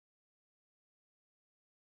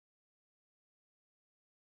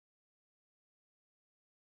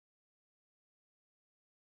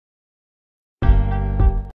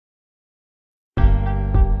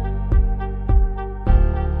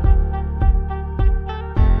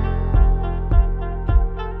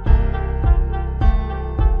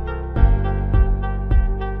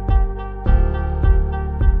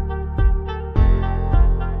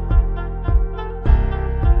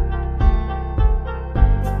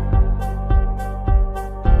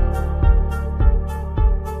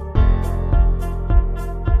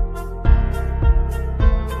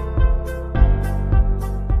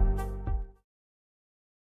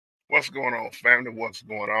going on, family? What's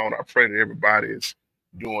going on? I pray that everybody is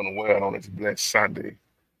doing well on this blessed Sunday,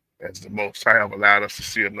 as the Most High have allowed us to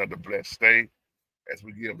see another blessed day, as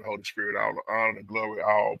we give the Holy Spirit all the honor, the glory,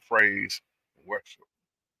 all praise, and worship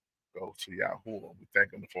goes to Yahuwah. We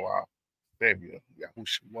thank Him for our Savior,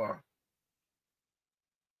 Yahushua.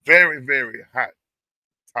 Very, very hot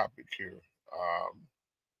topic here, um,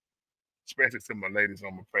 especially to my ladies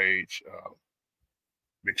on my page.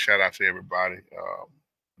 Big shout out to everybody.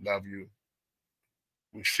 Love you.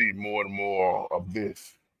 We see more and more of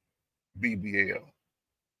this BBL.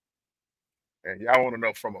 And y'all want to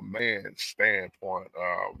know from a man's standpoint.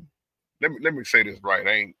 Let me say this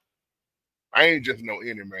right. I ain't just no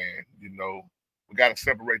any man. We got to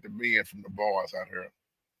separate the men from the boys out here.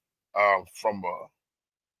 From a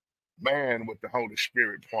man with the Holy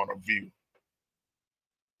Spirit point of view,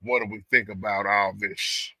 what do we think about all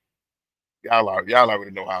this? Y'all already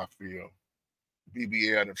know how I feel.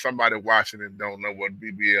 BBL. If somebody watching and don't know what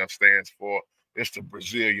BBL stands for, it's the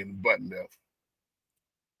Brazilian butt lift,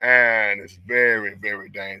 and it's very, very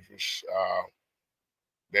dangerous.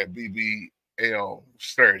 That BBL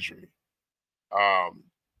surgery. Um,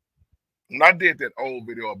 when I did that old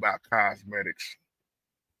video about cosmetics,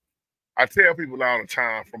 I tell people all the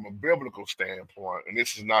time from a biblical standpoint, and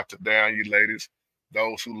this is not to down you ladies,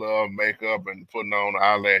 those who love makeup and putting on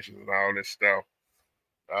eyelashes and all this stuff.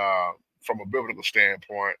 Uh, from a biblical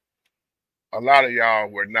standpoint, a lot of y'all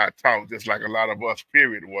were not taught, just like a lot of us,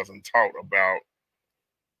 period, wasn't taught about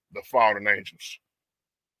the fallen angels.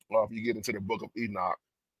 Well, if you get into the book of Enoch,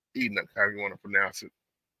 however you want to pronounce it,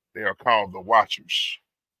 they are called the Watchers,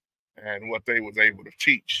 and what they was able to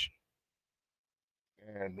teach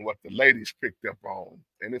and what the ladies picked up on.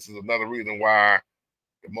 And this is another reason why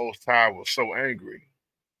the Most High was so angry.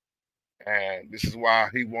 And this is why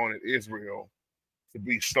he wanted Israel to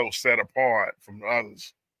be so set apart from the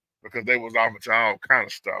others, because they was off into all kind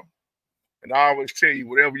of stuff. And I always tell you,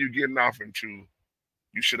 whatever you're getting off into,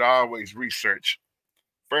 you should always research.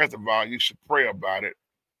 First of all, you should pray about it,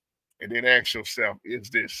 and then ask yourself, is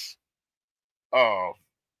this of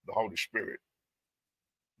the Holy Spirit?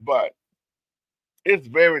 But it's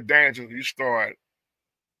very dangerous when you start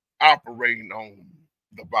operating on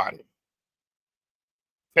the body,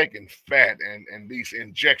 taking fat and these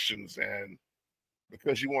injections, and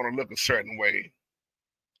because you want to look a certain way,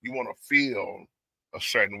 you want to feel a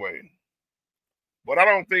certain way. But I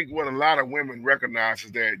don't think what a lot of women recognize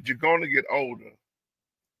is that you're going to get older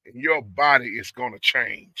and your body is going to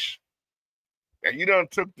change. And you done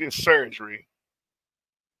took this surgery.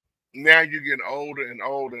 Now you're getting older and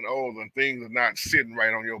older and older, and things are not sitting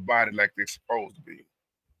right on your body like they're supposed to be.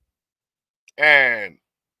 And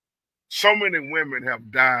so many women have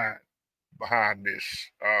died behind this.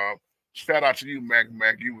 Shout out to you, Mac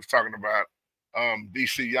Mac. You was talking about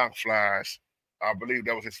DC Young Flies. I believe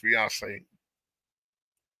that was his fiance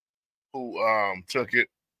who took it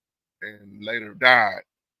and later died.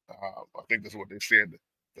 I think that's what they said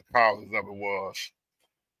the causes of it was.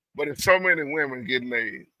 But it's so many women getting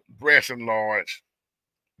their breasts enlarged,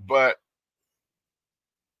 but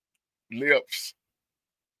lips.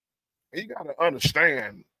 And you got to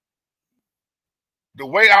understand the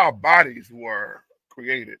way our bodies were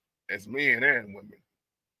created as men and women.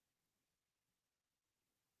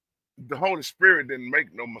 The Holy Spirit didn't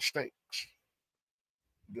make no mistakes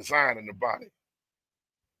designing the body.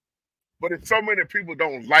 But if so many people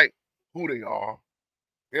don't like who they are,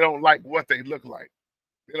 they don't like what they look like,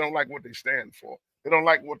 they don't like what they stand for, they don't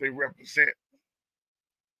like what they represent.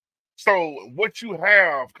 So what you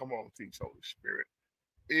have, come on, teach Holy Spirit,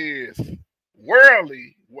 is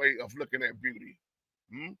worldly way of looking at beauty.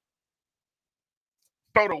 Hmm?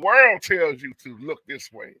 So the world tells you to look this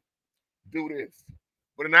way, do this.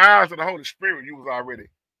 But in the eyes of the Holy Spirit, you was already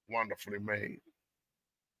wonderfully made.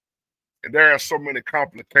 And there are so many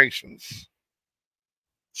complications,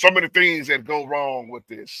 so many things that go wrong with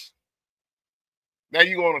this. Now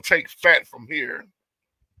you're going to take fat from here,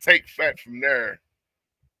 take fat from there.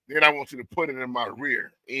 Then I want you to put it in my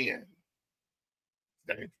rear end.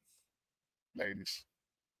 Dangerous, ladies.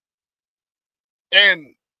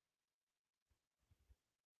 And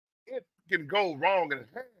it can go wrong, and it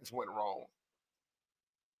has went wrong.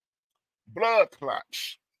 Blood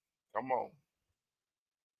clots. Come on.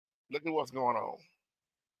 Look at what's going on.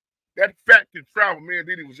 That fat can travel. Me and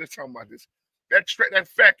Didi was just talking about this. That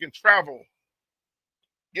fat can travel,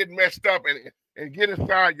 get messed up, and get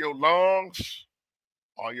inside your lungs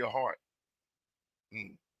or your heart.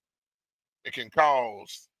 Mm. It can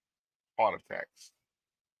cause heart attacks.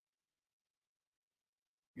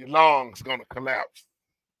 Your lungs gonna collapse.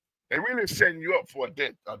 They really setting you up for a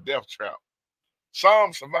death trap.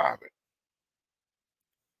 Some survive it,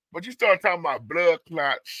 But you start talking about blood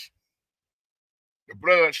clots, the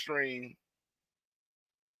bloodstream,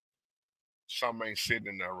 something ain't sitting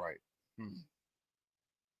in there right.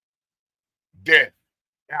 Death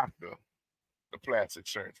after the plastic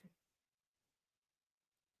surgery.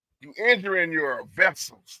 You injuring your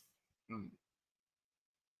vessels.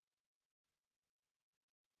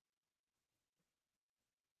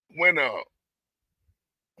 When a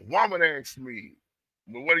woman asks me,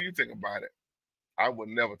 well, what do you think about it? I would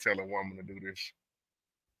never tell a woman to do this.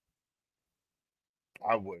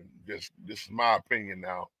 I wouldn't. This is my opinion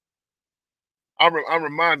now. I'm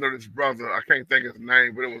reminded of this brother. I can't think of his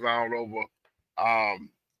name, but it was all over.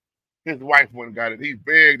 His wife wouldn't got it. He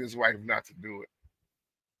begged his wife not to do it.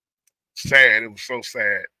 Sad. It was so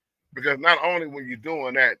sad. Because not only when you're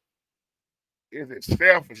doing that, is it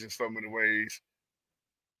selfish in so many ways,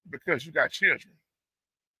 because you got children.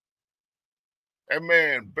 That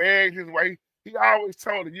man begged his wife. He always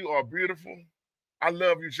told her, you are beautiful. I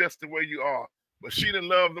love you just the way you are. But she didn't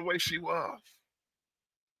love the way she was.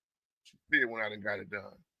 She still went out and got it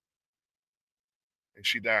done. And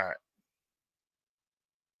she died.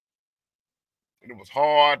 And it was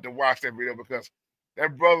hard to watch that video, because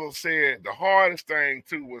that brother said the hardest thing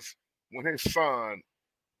too was when his son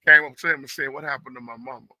came up to him and said, what happened to my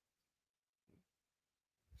mama?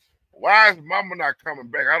 Why is mama not coming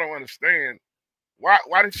back? I don't understand.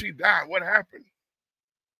 Why did she die? What happened?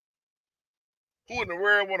 Who in the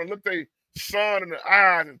world want to look their son in the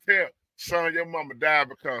eyes and tell, son, your mama died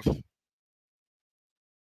because,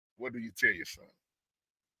 what do you tell your son?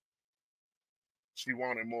 She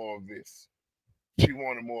wanted more of this. She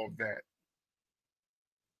wanted more of that.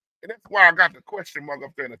 And that's why I got the question mark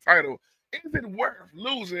up there in the title. Is it worth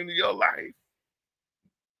losing your life?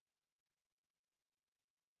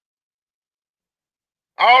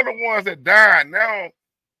 All the ones that died, now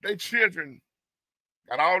their children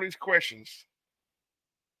got all these questions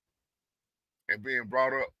and being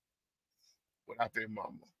brought up without their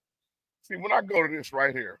mama. See, when I go to this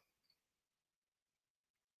right here,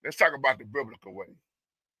 let's talk about the biblical way.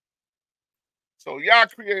 So Yah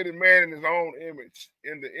created man in his own image.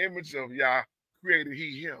 In the image of Yah created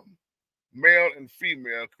he him. Male and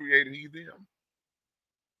female created he them.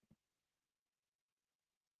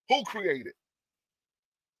 Who created?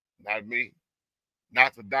 Not me.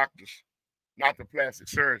 Not the doctors. Not the plastic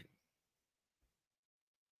surgeon.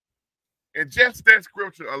 And just that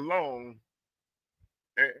scripture alone,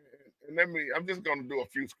 and I'm just going to do a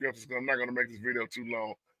few scriptures because I'm not going to make this video too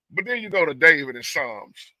long. But then you go to David in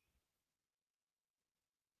Psalms.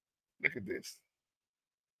 Look at this.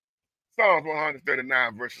 Psalms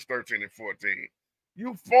 139, verses 13 and 14.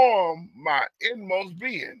 You formed my inmost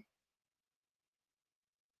being.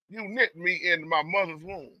 You knit me in my mother's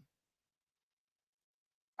womb.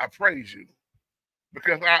 I praise you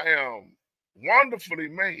because I am wonderfully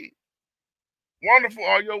made. Wonderful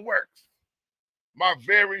are your works. My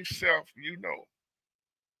very self, you know.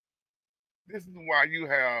 This is why you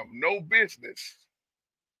have no business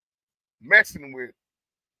messing with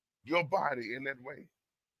your body in that way.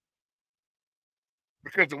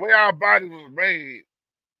 Because the way our body was made,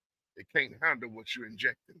 it can't handle what you're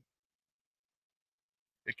injecting.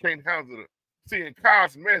 It can't handle it. See, in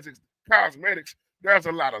cosmetics, there's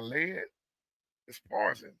a lot of lead. It's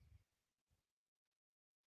poison.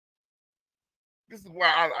 This is why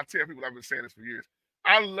I tell people, I've been saying this for years.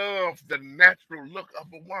 I love the natural look of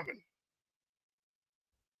a woman.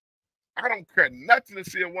 I don't care nothing to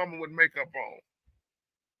see a woman with makeup on.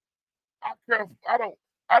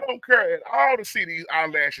 I don't care at all to see these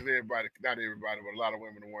eyelashes not everybody, but a lot of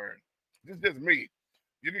women are wearing. This is just me.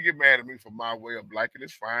 You can get mad at me for my way of liking,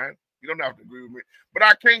 it's fine. You don't have to agree with me. But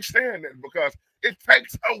I can't stand it because it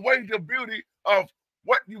takes away the beauty of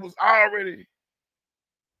what you already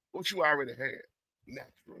had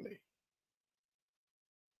naturally.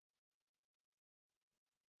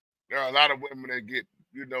 There are a lot of women that get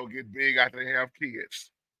big after they have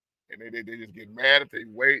kids. And they just get mad if they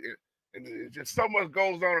wait. And it's just so much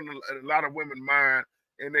goes on in a lot of women's mind.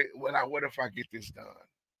 And what if I get this done?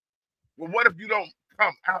 Well, what if you don't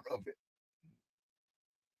come out of it?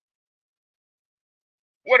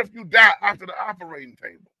 What if you die after the operating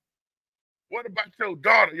table? What about your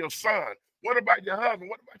daughter, your son? What about your husband?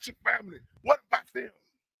 What about your family? What about them?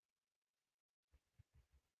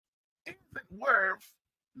 Is it worth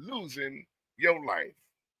losing your life?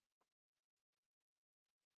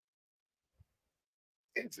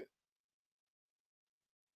 Is it?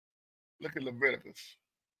 Look at Leviticus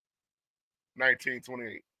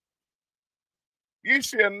 19:28. You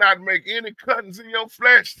shall not make any cuttings in your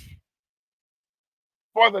flesh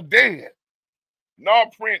for the dead, nor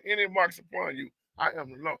print any marks upon you. I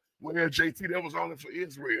am the Lord. Well, JT, that was only for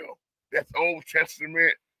Israel. That's Old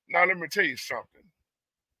Testament. Now, let me tell you something.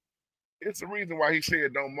 It's the reason why he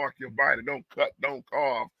said don't mark your body, don't cut, don't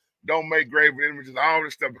carve, don't make graven images, all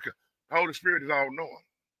this stuff, because the Holy Spirit is all knowing.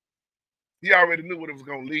 He already knew what it was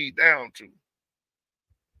going to lead down to.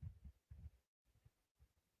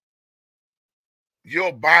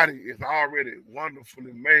 Your body is already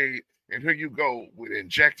wonderfully made, and here you go with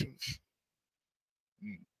injections.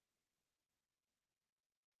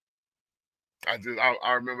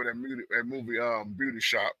 I remember that movie Beauty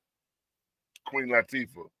Shop, Queen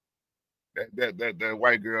Latifah, that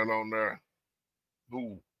white girl on there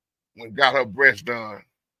who when got her breast done.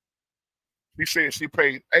 He said she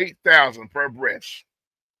paid $8,000 per breast,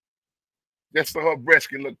 just so her breast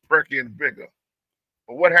can look perky and bigger.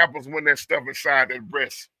 But what happens when that stuff inside that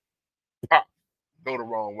breast pop, go the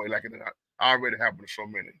wrong way, like it already happened to so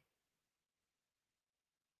many?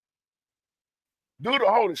 Do the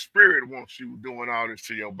Holy Spirit wants you doing all this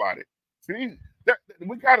to your body? See,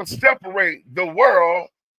 we got to separate the world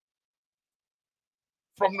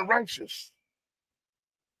from the righteous.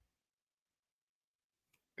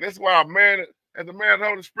 And that's why, man, as a man of the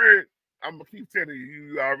Holy Spirit, I'm going to keep telling you,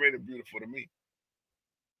 you are already beautiful to me.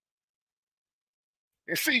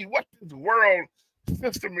 And see, what this world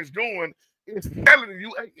system is doing is telling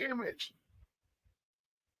you an image.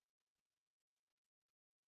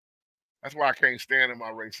 That's why I can't stand in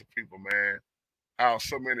my race of people, man. How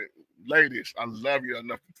so many ladies, I love you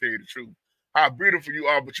enough to tell you the truth, how beautiful you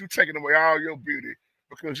are, but you taking away all your beauty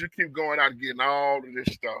because you keep going out and getting all of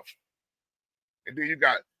this stuff. And then you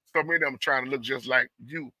got so many of them trying to look just like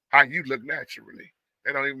you, how you look naturally.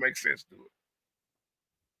 That don't even make sense to it.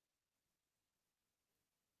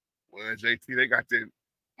 Well, JT, they got that.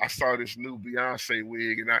 I saw this new Beyonce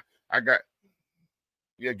wig, and I got,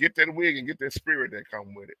 yeah, get that wig and get that spirit that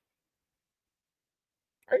come with it.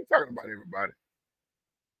 I ain't talking about everybody.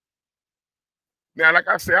 Now, like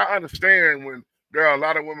I said, I understand when there are a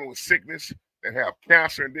lot of women with sickness that have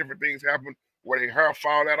cancer and different things happen where their hair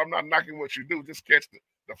fall out. I'm not knocking what you do. Just catch the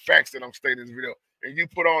facts that I'm stating in this video. And you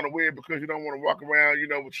put on a wig because you don't want to walk around, with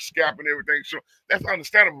your scalp and everything. So that's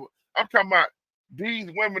understandable. I'm talking about these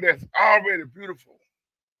women that's already beautiful.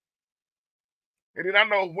 And then I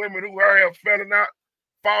know women who hair have falling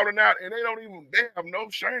out, and they have no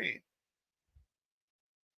shame.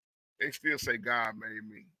 They still say God made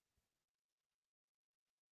me.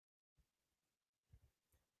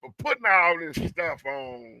 But putting all this stuff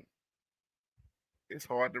on, it's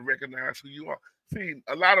hard to recognize who you are. See,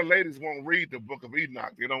 a lot of ladies won't read the book of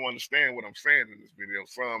Enoch. They don't understand what I'm saying in this video.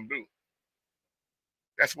 Some do.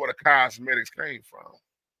 That's where the cosmetics came from.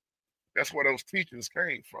 That's where those teachings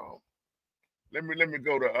came from. Let me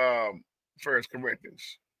go to 1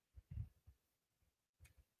 Corinthians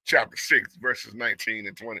chapter 6, verses 19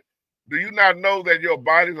 and 20. Do you not know that your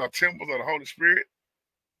bodies are temples of the Holy Spirit,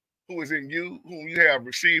 who is in you, whom you have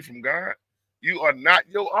received from God? You are not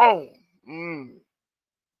your own.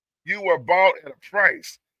 You were bought at a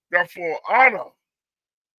price. Therefore, honor.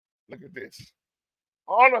 Look at this.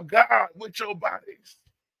 Honor God with your bodies.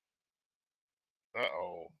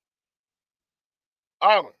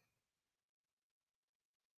 Honor.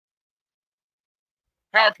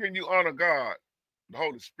 How can you honor God, the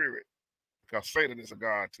Holy Spirit? Because Satan is a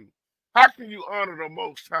God too. How can you honor the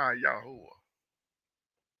Most High Yahuwah?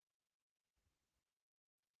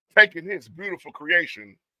 Taking his beautiful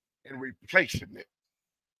creation and replacing it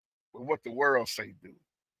with what the world say do.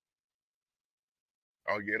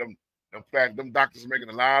 Oh yeah, them doctors making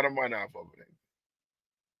a lot of money off of it.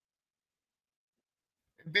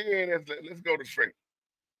 And then let's go to straight.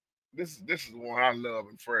 This is the one I love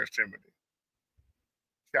in 1 Timothy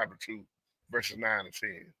chapter 2, verses 9 and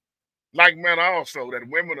 10. Like manner also that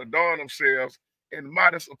women adorn themselves in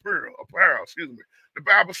modest apparel. The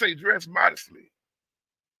Bible says dress modestly,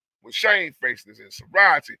 with shamefacedness and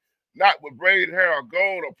sobriety, not with braided hair or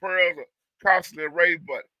gold or pearls or costly array,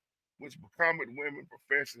 but which becometh women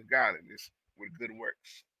professing godliness with good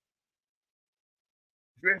works.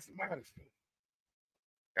 Dress modestly.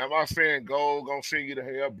 Am I saying gold gonna send you to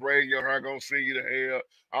hell, braid your hair gonna send you to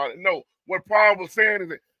hell? No, what Paul was saying is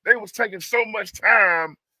that they was taking so much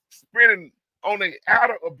time spending on the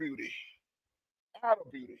outer beauty, outer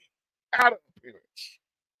appearance.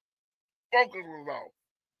 Focus was off.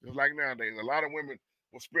 Just like nowadays, a lot of women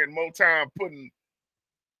will spend more time putting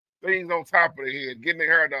things on top of their head, getting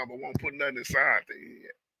their hair done, but won't put nothing inside their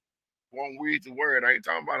head. Won't read the word. I ain't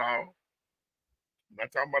talking about all. I'm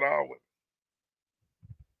not talking about all women.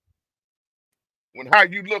 When how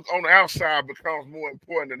you look on the outside becomes more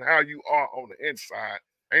important than how you are on the inside.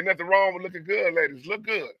 Ain't nothing wrong with looking good, ladies. Look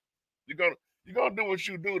good. You're going to do what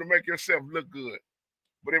you do to make yourself look good.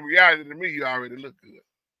 But in reality, to me, you already look good.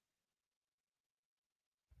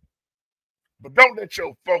 But don't let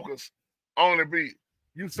your focus only be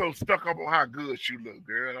you so stuck up on how good you look,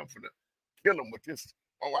 girl. I'm finna kill them with this.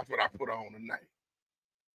 Oh, watch what I put on tonight.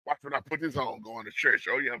 Watch what I put this on going to church.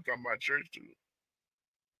 Oh, yeah, I'm talking about church too.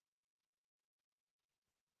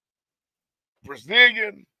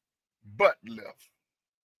 Brazilian butt lift.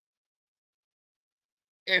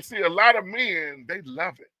 And see, a lot of men, they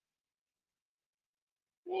love it.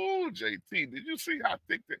 Ooh, JT, did you see how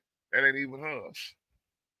thick that ain't even hers?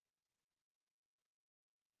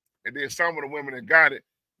 And then some of the women that got it,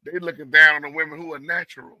 they looking down on the women who are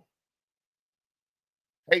natural,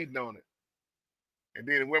 hating on it. And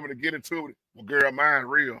then the women that get into it, well, girl, mine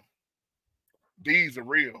real. These are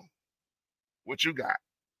real. What you got?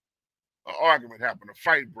 An argument happened, a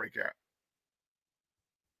fight break out.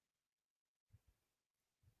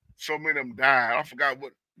 So many of them died. I forgot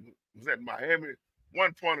what was that in Miami.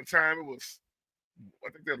 One point in time, it was,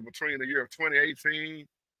 I think that was between the year of 2018,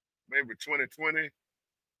 maybe 2020.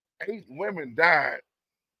 8 women died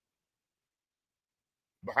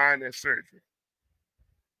behind that surgery.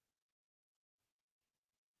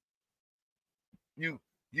 You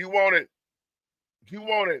you wanted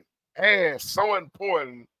ass so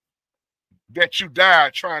important that you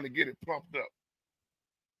died trying to get it pumped up.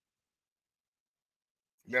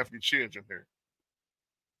 Left your children here.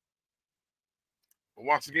 But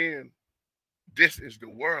once again, this is the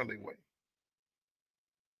worldly way.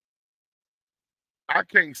 I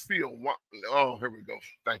can't see a one. Oh, here we go.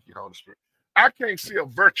 Thank you, Holy Spirit. I can't see a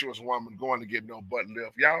virtuous woman going to get no butt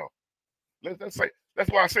lift, y'all. Let's say that's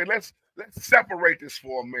why I say let's separate this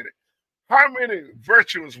for a minute. How many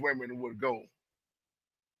virtuous women would go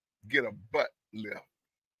get a butt lift?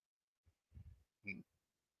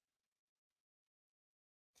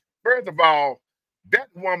 First of all, that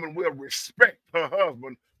woman will respect her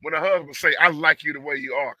husband when her husband say, "I like you the way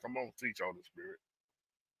you are." Come on, teach Holy Spirit.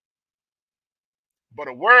 But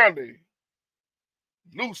a worldly,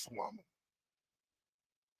 loose woman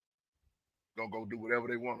gonna go do whatever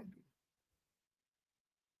they want to do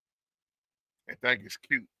and think it's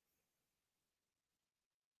cute.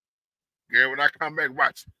 Girl, when I come back,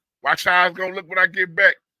 watch how it's gonna look when I get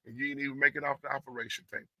back, and you ain't even make it off the operation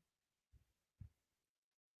table.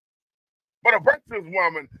 But a virtuous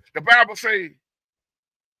woman, the Bible say,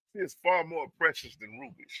 is far more precious than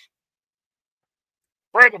rubies.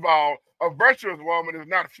 First of all, a virtuous woman is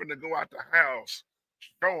not finna go out the house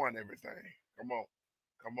showing everything. Come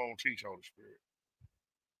on, teach Holy Spirit.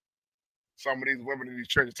 Some of these women in these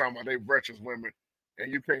churches talking about they virtuous women,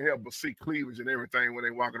 and you can't help but see cleavage and everything when they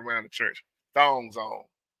walking around the church. Thongs on,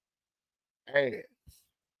 ass,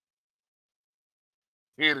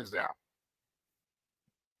 head is out.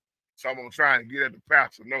 Some of them trying to get at the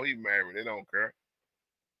pastor. No, he married. They don't care.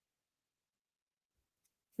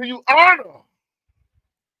 So you honor.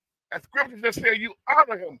 As scripture just said, you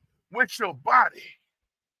honor him with your body.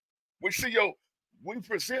 We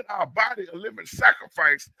present our body a living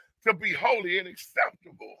sacrifice to be holy and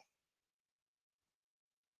acceptable.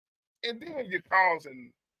 And then you're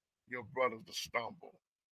causing your brothers to stumble.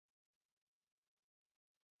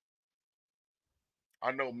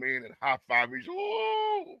 I know men that high five each.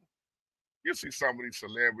 Ooh, you see some of these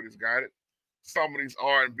celebrities got it. Some of these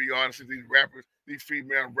R&B artists, these rappers, these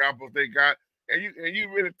female rappers, they got, and you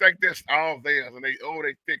really think that's all theirs, and they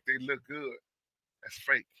think they look good. That's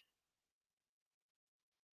fake.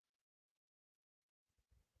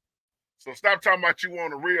 So stop talking about you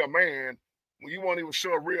want a real man when you won't even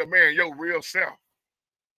show a real man your real self.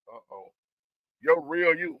 Uh-oh. Your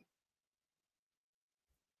real you.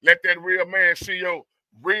 Let that real man see your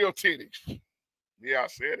real titties. Yeah, I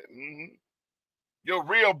said it. Your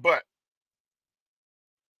real butt.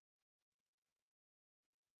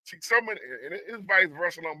 See, so many, and it's vice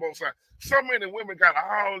versa on both sides. So many women got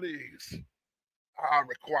all these. I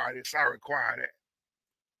require this, I require that.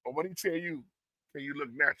 But when he tell you, can you look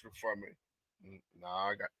natural for me? Nah,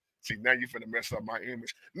 I got. See, now you finna mess up my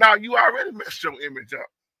image. Now you already messed your image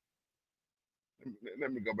up.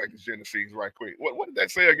 Let me go back to Genesis right quick. What did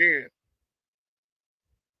that say again?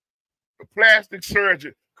 The plastic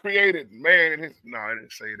surgeon created man in his. No, I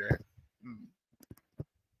didn't say that.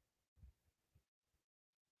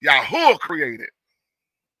 Yahweh created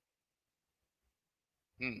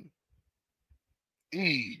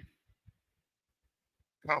Eve.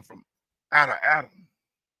 Come from out of Adam.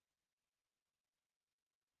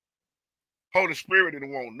 Holy Spirit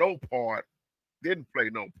didn't want no part, didn't play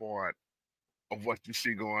no part of what you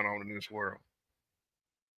see going on in this world.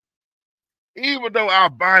 Even though our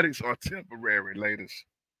bodies are temporary, ladies,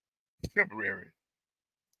 It's temporary.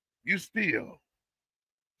 You still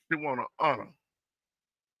want to honor.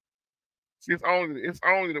 See, it's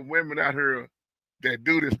only the women out here that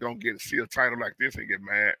do this gonna see a title like this and get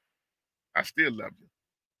mad. I still love you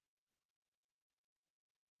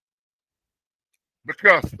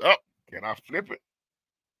because can I flip it?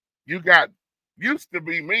 You got used to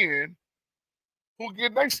be men who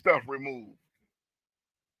get their stuff removed.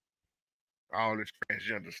 All this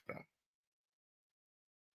transgender stuff.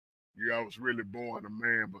 Yeah, I was really born a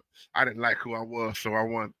man, but I didn't like who I was, so I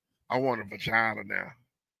want a vagina now.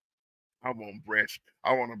 I want breasts.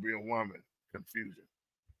 I want to be a woman. Confusion.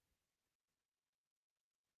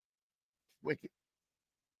 Wicked.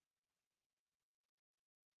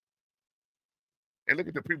 And look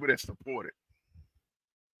at the people that support it.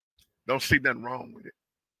 Don't see nothing wrong with it.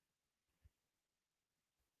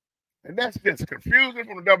 And that's just confusion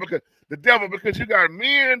from the devil because you got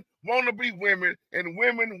men want to be women and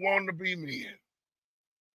women want to be men.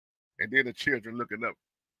 And then the children looking up,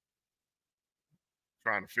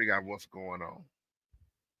 trying to figure out what's going on.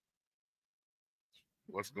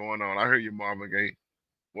 What's going on? I hear you, Marvin Gaye.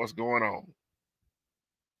 What's going on?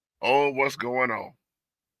 Oh, what's going on?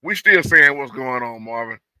 We still saying what's going on,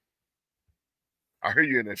 Marvin. I hear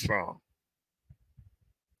you in that song.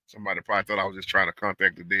 Somebody probably thought I was just trying to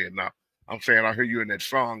contact the dead. Now I'm saying I hear you in that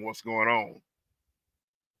song. What's going on?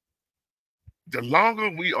 The longer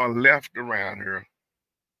we are left around here,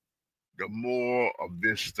 the more of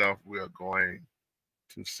this stuff we're going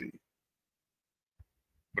to see.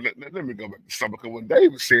 But let me go back to something because when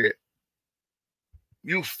David said,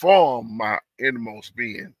 "You form my inmost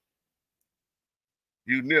being,"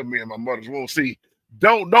 you near me in my mother's womb. See,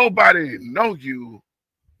 don't nobody know you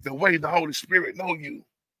the way the Holy Spirit know you.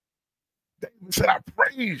 David said, "I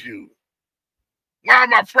praise you." Why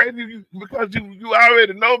am I praising you? Because you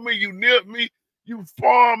already know me. You near me. You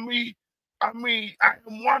formed me. I mean, I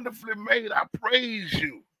am wonderfully made. I praise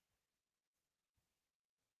you.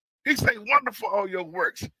 He say, "Wonderful all your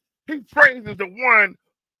works." He praises the one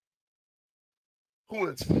who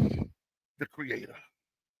is the creator.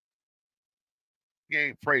 He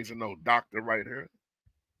ain't praising no doctor right here.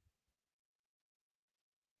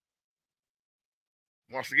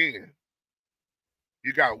 Once again,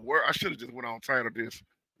 you got world. I should have just went on title this.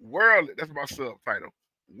 Worldly, that's my subtitle.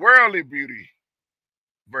 Worldly beauty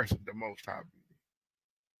versus the most high beauty.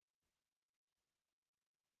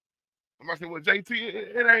 I'm gonna say, well, JT,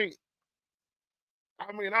 it ain't.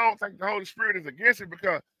 I mean, I don't think the Holy Spirit is against it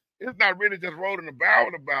because it's not really just wrote in the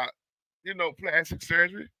Bible about, plastic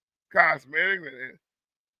surgery, cosmetics. And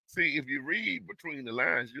see, if you read between the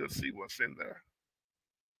lines, you'll see what's in there.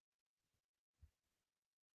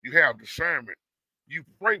 You have discernment. You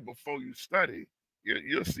pray before you study.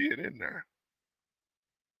 You'll see it in there.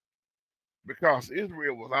 Because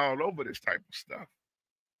Israel was all over this type of stuff.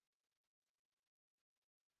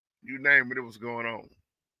 You name it, it was going on.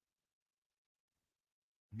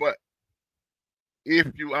 But if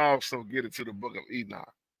you also get into the book of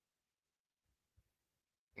Enoch,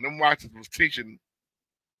 when them watchers was teaching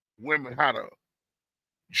women how to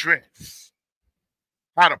dress,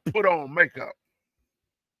 how to put on makeup,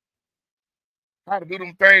 how to do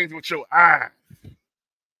them things with your eyes.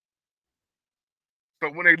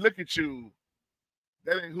 So when they look at you,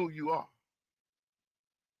 that ain't who you are.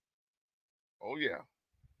 Oh yeah.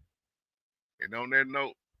 And on that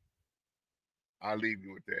note, I'll leave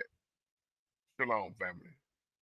you with that. Shalom, family.